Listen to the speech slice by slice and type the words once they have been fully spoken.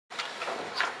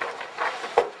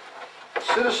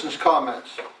Citizens'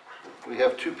 comments. We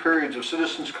have two periods of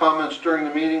citizens' comments during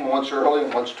the meeting, once early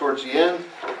and once towards the end.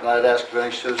 And I'd ask if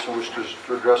any citizen wishes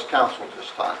to address council at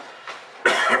this time.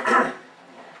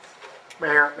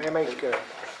 Mayor, may I make a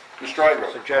Mr.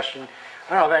 Idro. suggestion?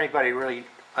 I don't know if anybody really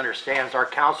understands our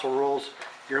council rules.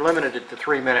 You're limited to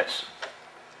 3 minutes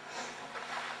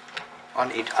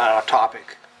on each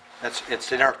topic.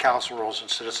 It's in our council rules and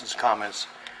citizens' comments,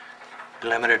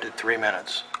 limited to 3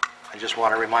 minutes. I just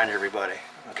want to remind everybody,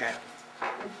 okay?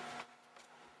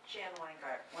 Jan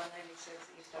Weingart, 196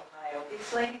 East Ohio.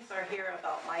 These ladies are here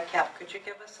about Mycap. Could you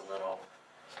give us a little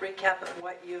recap of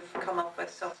what you've come up with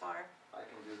so far? I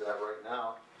can do that right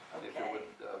now, if it Okay. would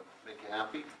make you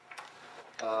happy.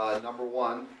 Number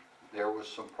one, there was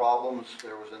some problems.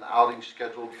 There was an outing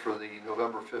scheduled for the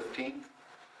November 15th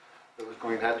that was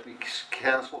going to have to be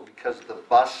canceled because of the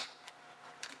bus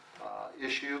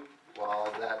issue.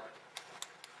 While that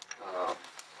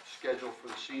schedule for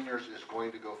the seniors is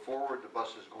going to go forward, the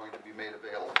bus is going to be made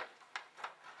available.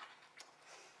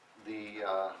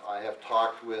 I have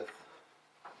talked with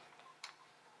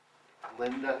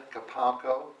Linda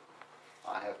Capalco.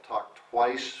 I have talked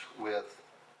twice with,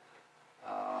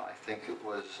 I think it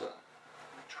was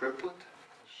Triplet?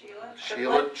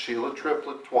 Sheila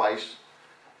Triplet twice.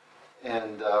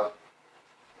 And I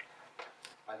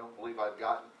don't believe I've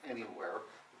gotten anywhere,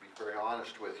 to be very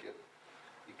honest with you,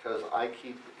 because I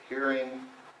keep hearing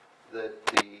that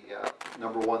the,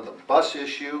 number one, the bus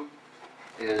issue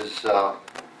is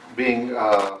being,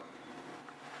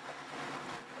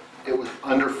 it was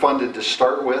underfunded to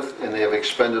start with, and they have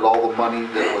expended all the money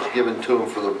that was given to them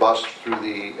for the bus through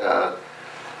the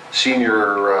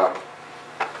senior,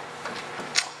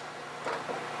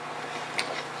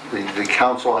 the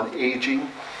Council on Aging,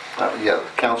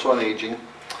 Council on Aging,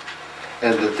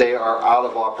 and that they are out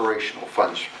of operational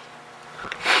funds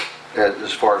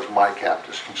as far as Mycap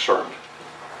is concerned.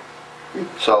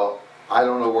 So I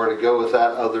don't know where to go with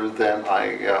that other than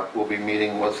I will be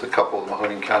meeting with a couple of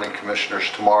Mahoning County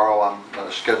Commissioners tomorrow.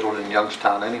 I'm scheduled in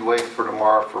Youngstown anyway for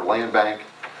tomorrow for Land Bank,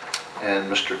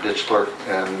 and Mr. Ditzler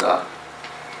and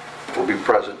will be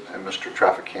present, and Mr.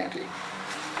 Trafficante.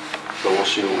 So we'll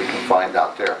see what we can find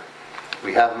out there.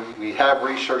 We have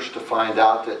research to find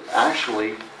out that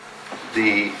actually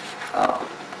the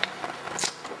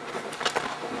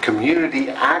community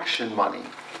action money,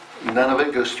 none of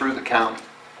it goes through the county.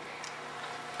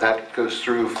 That goes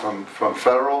through from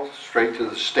federal, straight to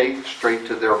the state, straight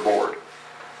to their board.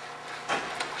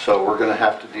 So we're going to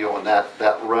have to deal in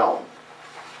that realm.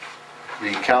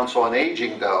 The Council on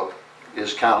Aging, though,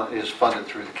 is funded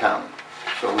through the county.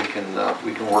 So we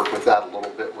can work with that a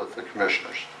little bit with the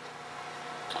commissioners.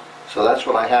 So that's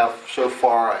what I have so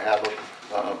far. I have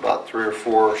about 3 or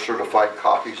 4 certified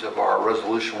copies of our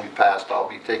resolution we passed. I'll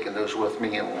be taking those with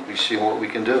me, and we'll be seeing what we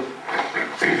can do.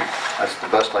 That's the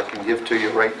best I can give to you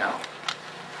right now.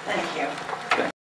 Thank you.